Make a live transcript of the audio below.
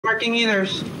Marking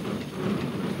healers.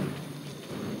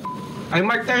 I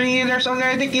marked our healers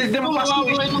already. Kill them fast.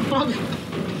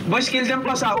 Boys, kill them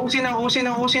fast. Usi na. Food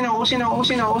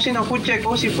check,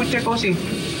 Osi. Food check, Osi.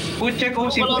 Food check,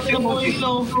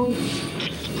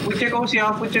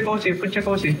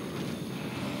 Osi.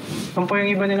 Saan po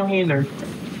yung iba nilang healer?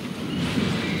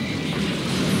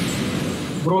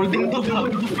 Rolling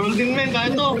man,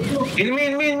 kaya to.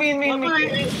 Main.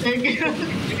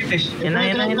 Yan na.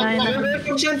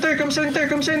 Come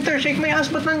center. Shake my ass,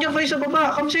 ba't nandiyan kayo sa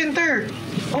baba? Come center.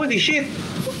 Holy shit.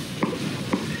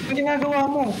 Ang ginagawa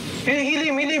mo. Heal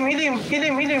him.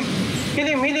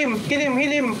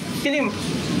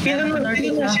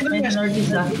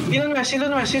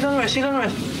 Silon West.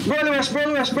 Brawl West.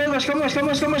 Come West.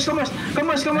 First.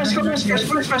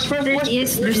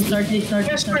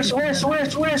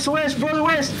 West. Brawl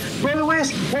West.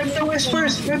 Wipe the West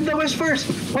first. Wipe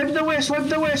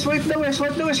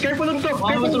the West. Careful on top.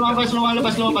 Lumabas.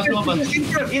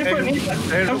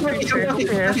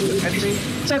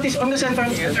 Satis on the center.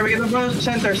 We're gonna brawl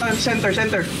center.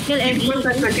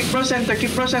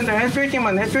 Keep brawl center. Head 30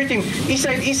 man. East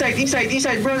side.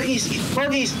 Brawl east.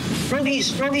 We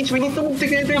need to move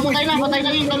together. Patay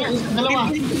na yung dalawa.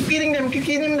 Keep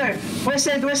killing them. West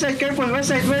side. Careful. West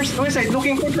side.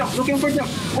 Looking for them.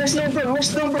 West no bro.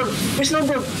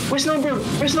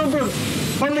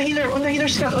 On the healer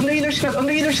squad.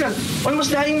 Almost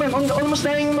dying man. Almost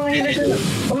dying mga healers.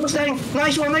 Almost dying.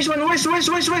 Nice one. West. Wipe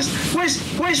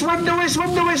the West.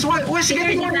 West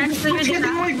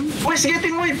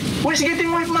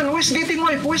getting wiped, man. West getting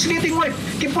wiped.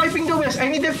 Keep wiping the West. I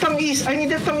need depth on east.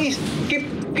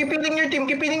 Keep healing your team.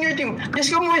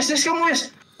 Just come West.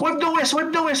 Wipe the West.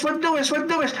 On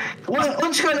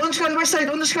skull, West side.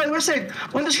 On the skull, West.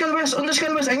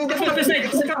 I need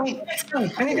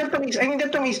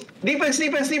depth on east. Defense,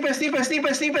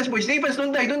 boys. Defense,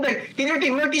 don't die. Kill your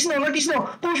team. Northeast now.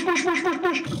 Push. Pull.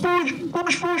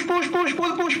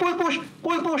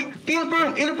 Kill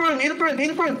burn.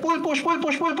 Pull,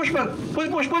 man.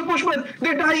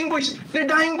 They're dying, boys.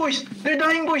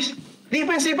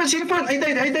 Defense, in front. I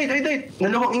died.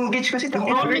 Nalawang engage kasi.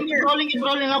 Rolling.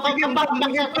 Come back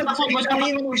side, boys. Come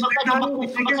inside,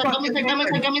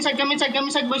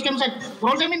 boys.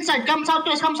 Roll them inside. Come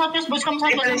southwest, boys.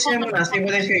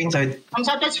 Stabilize your inside. Come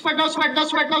southwest, spread out. Back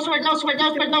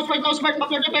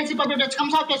your defensive. Come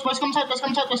southwest, boys. Come south.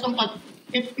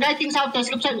 Lighting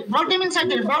southwest. Roll them inside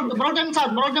there. Roll them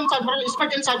south.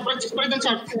 Spread inside.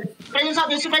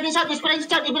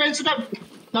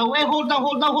 Now, hold down.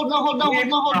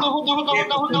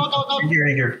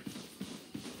 Rigger.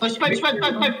 Spread.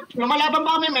 Lumalaban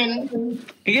pa kami, men.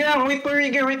 Sige lang, wait for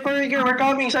Rigger. We're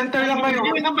coming. Center lang kayo.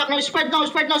 Spread now.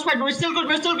 We're still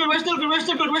good.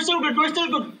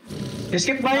 Just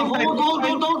keep buying time. Hold.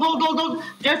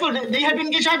 Careful. They have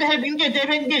engaged.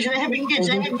 Nag-engage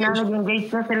na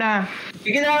sila.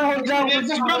 Sige lang, hold lang.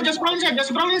 Just brawl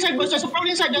inside, boys. Just brawl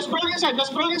inside.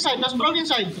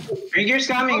 Rigger's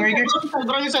coming.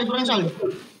 Brawl inside.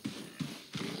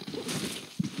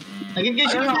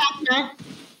 Nag-engage na ha?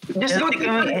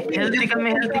 Healthy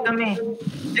kami.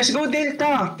 Just go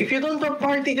Delta. If you don't have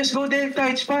party, just go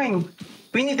Delta. It's fine.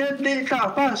 We need help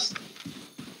Delta, fast.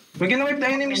 We're gonna wipe the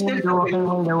enemies Delta.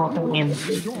 Walking in.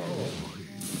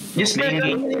 Just spread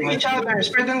on each other.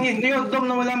 Spread on him. Leo, Dom,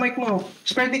 na wala mic mo.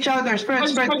 Spread each other. Spread.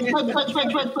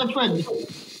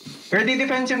 Ready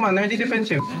defensive, man.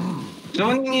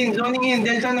 Zoning in.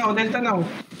 Delta now.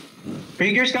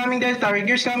 Rigger's coming Delta. Help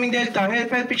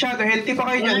each other. Healthy pa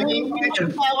kayo dyan.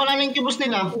 Wala na yung kibos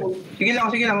nila. Sige lang.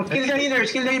 Kill the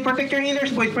healers. Protect your healers,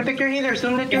 boys. Don't let your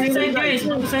healers die.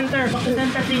 Back to center,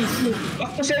 please.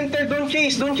 Back to center. Don't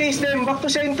chase them. Back to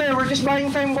center. We're just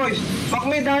buying time, boys. Back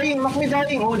me dying.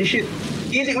 Holy shit.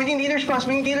 We need healers fast.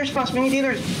 Boys.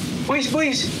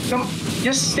 Come.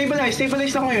 Just stabilize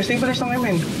lang kayo.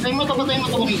 Men. Tayo mo to.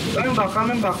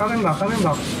 Coming back.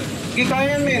 Okay,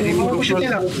 kaya yan, men. Ipapush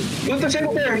nila. Go to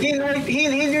center. Heal your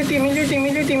team.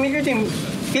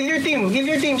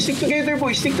 Stick together,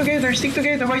 boys. Stick together.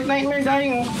 White Nightmare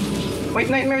dying.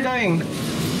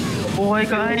 Buhay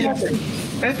ka ay.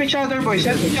 Help each other, boys.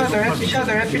 Help each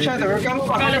other. We're coming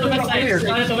back.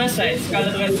 Scarlet west side.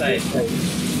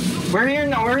 We're here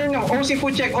now. OC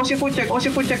food check, ha.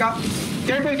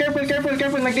 Careful.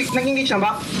 Nag-engage na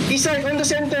ba? East side, on the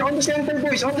center,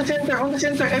 boys. On the center.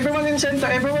 Everyone on center.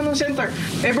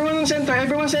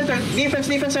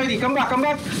 Defense ID. Come back.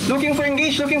 Looking for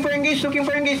engage. Come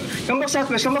back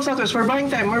southwest. We're buying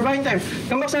time.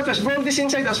 Come back southwest. Brawl this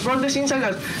inside us.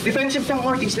 Defensive tank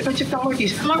Ortiz. Pull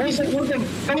them.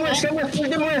 Come west. Pull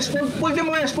them west.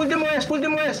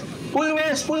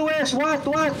 Pull west. What?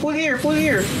 Pull here. Pull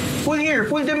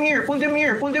them here.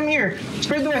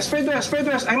 Spread west.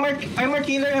 I mark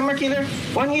healer.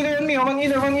 One healer on me. One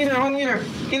healer.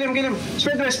 Kill him.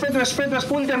 Spread west.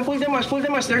 Pull them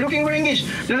west. They're looking for engage.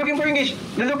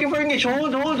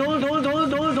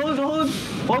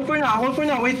 Hold for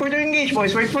now. Wait for their engage,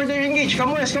 boys.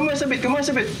 Come west a bit.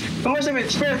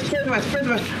 Spread west.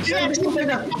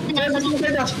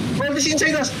 Roll this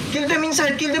inside us. Kill them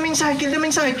inside.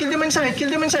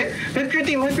 Help your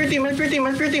team.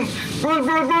 Roll.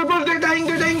 They're dying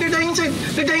inside.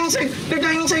 They're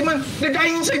dying inside, man. They're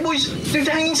dying inside, boys.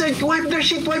 Wipe their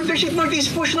shit.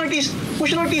 Northeast. Push northeast,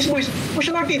 boys. Push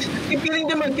northeast. Keep killing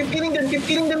them, man. Keep killing them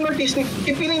northeast.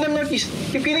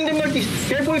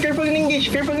 Careful and engage.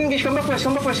 Come back west.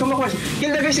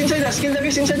 Kill the guys inside us. In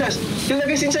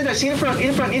front.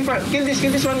 Kill this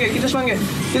one guy.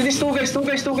 Kill these two guys. Kill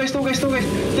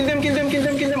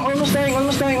them. Almost dying.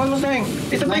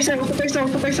 Ito pa isa.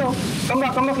 Come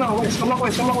back now. West.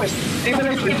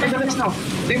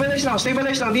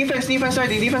 Stabilize now. Defense ID.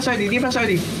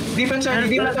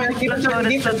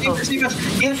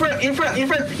 In front.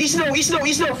 East now.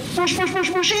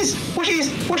 Push.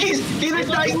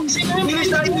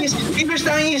 Healers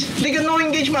dying. They got no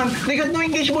engage, man.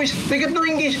 Boys.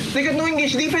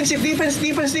 Defensive. In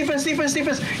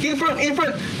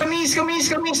front. Come east.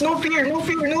 No fear.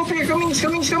 Come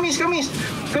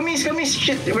east.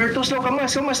 Shit, we're too slow. Come on,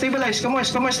 stabilize. Heal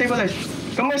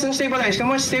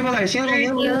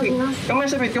me. Come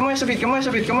on, a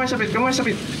bit.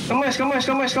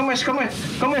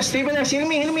 Stabilize. Heal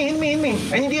me.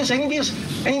 I need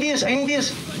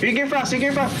heals. Trigger fast.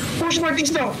 Push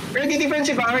northeast now. Ready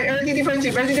defensive.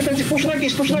 Push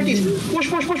northeast. Push northeast.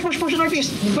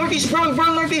 Brawl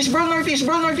northeast.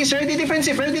 Ready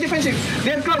defensive.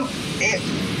 They have come.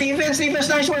 Defense.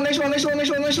 Nice one.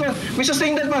 We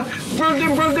sustain that, man. Brawl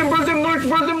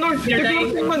them north. They're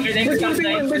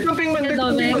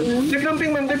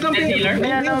clumping, man.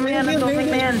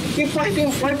 Keep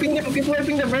fighting. Keep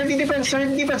wiping them. Ready defense.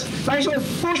 Nice one.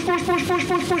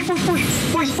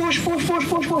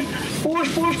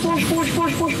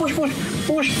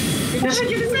 Push.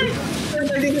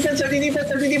 Ready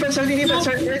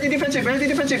defensive.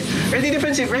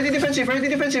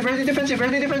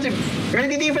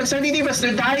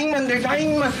 They're dying, man.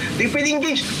 They feel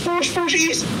engaged. Push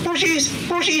east.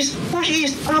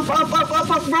 Up.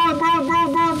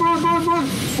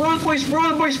 Brawl, boys.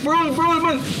 Brawl,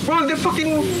 man. Brawl, the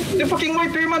fucking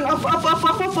white bear, man. Up.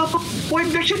 Wipe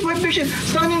their shit.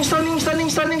 Stunning.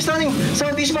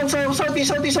 Southeast, man.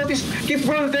 Southeast. Keep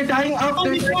brawl. They're dying up.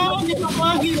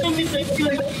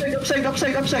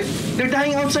 Upside. They're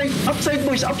dying outside,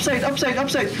 boys. Upside.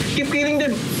 Keep killing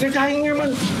them. They're dying here,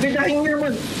 man.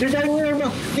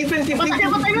 Defensive.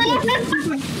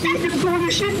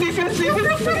 Holy shit, defensive.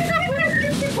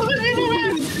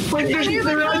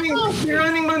 They're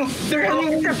running, man. They're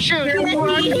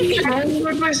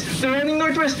running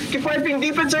northwest. Keep wiping.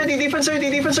 Defense ready.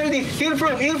 Hill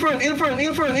front.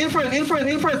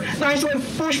 Nice one.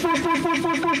 Push.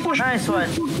 Nice one.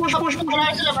 Push. Wipe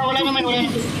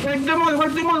them all.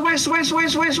 West. Wipe them all west. Brawl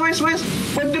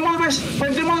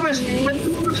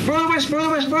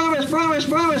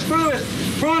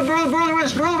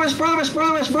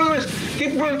west.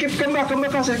 Keep come back. Come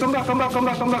back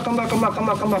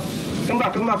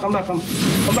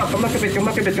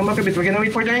a bit. We're gonna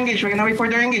wait for their engage. This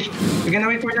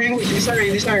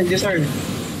are.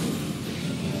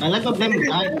 A lot of them.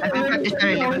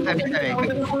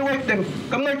 Wipe them.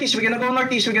 Come northeast. We're gonna go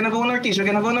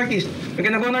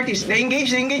northeast. They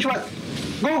engage. What?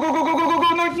 Go north.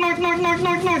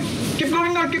 Keep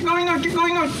going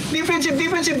north. Defensive.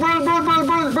 Brawl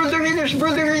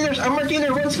their healers. I'm mark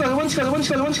healer. One skull.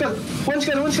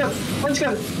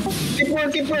 Keep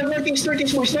working. Northeast,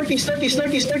 boys. Northeast.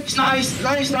 Nice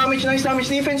damage.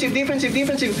 Defensive. Keep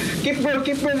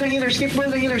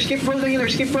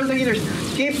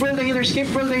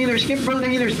brawl the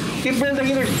healers.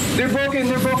 They're broken,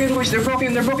 boys. They're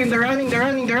running.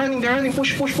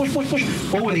 Push.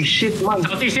 Holy shit, man.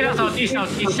 Southeast. They're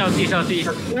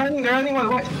running, man.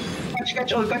 What?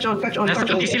 Catch all. Nasa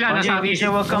southeast sila.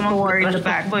 Huwag ka mag-worry in the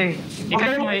back, boy.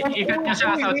 Ikat nyo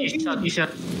sa southeast.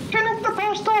 Cannot the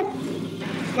post up.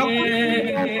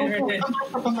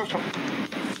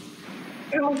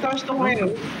 Pero magtaas to ngayon.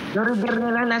 Lorigir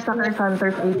nila nasa kay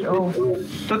Hunters HO.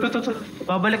 To.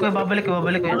 Babalik ko.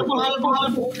 Halpo.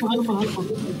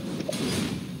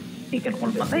 Tikan ko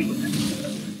patay.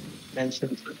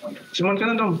 Simon ka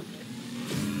na, Dom.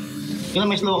 Kailan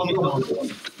may slow kami ko.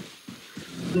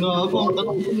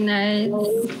 Nice.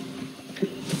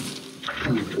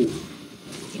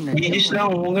 Gigis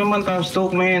lang, huwag naman taas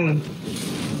to, man.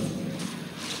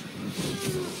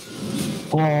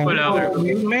 Oh, Wala.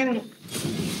 Man.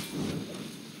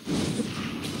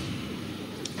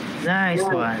 Nice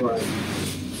one.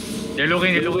 They're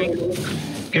looking.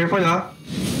 Careful, ha?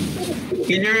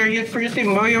 Kill your hit for your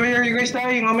team. Why are you guys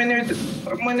dying? How many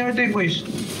are they, boys?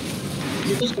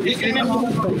 Kill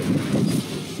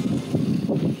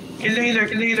the healer.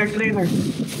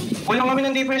 Walang kami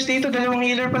ng defense dito. Dalawang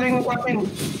healer pala yung amin.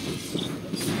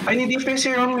 I need defense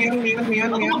here. On me.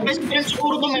 Mag-best friend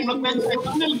siguro to, man. Mag-best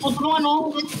friend. Tutulungan,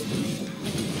 no?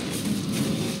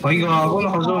 Ay, gago.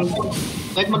 Nakazone.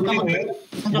 Kahit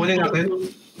Buli natin.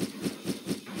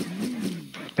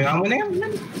 Kaya mo na yan.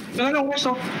 Ito na lang,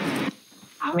 gusto.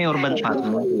 May urban shot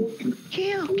mo.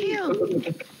 Kill.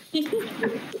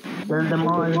 Kill them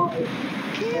all.